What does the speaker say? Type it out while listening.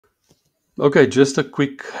Okay, just a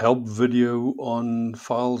quick help video on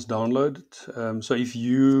files downloaded. So if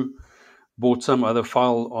you bought some other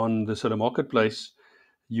file on the Solar Marketplace,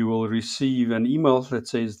 you will receive an email that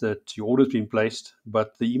says that your order's been placed,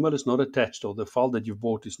 but the email is not attached, or the file that you've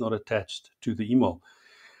bought is not attached to the email.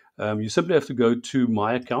 You simply have to go to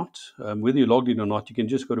My Account. Whether you're logged in or not, you can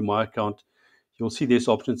just go to My Account. You'll see this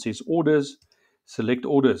option says Orders. Select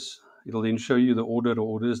Orders. It'll then show you the order or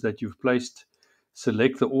orders that you've placed.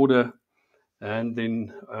 Select the order, and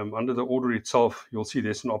then under the order itself, you'll see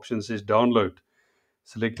there's an option that says Download.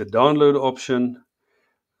 Select the Download option.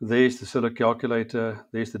 There's the Solar Calculator.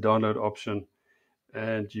 There's the Download option,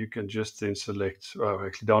 and you can just then select.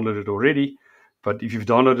 Actually, downloaded already, but if you've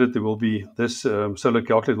downloaded, there will be this Solar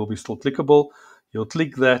Calculator will be still clickable. You'll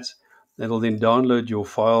click that, and it'll then download your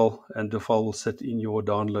file, and the file will sit in your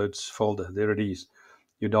Downloads folder. There it is,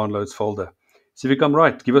 your Downloads folder. So if you come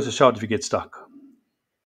right, give us a shout if you get stuck.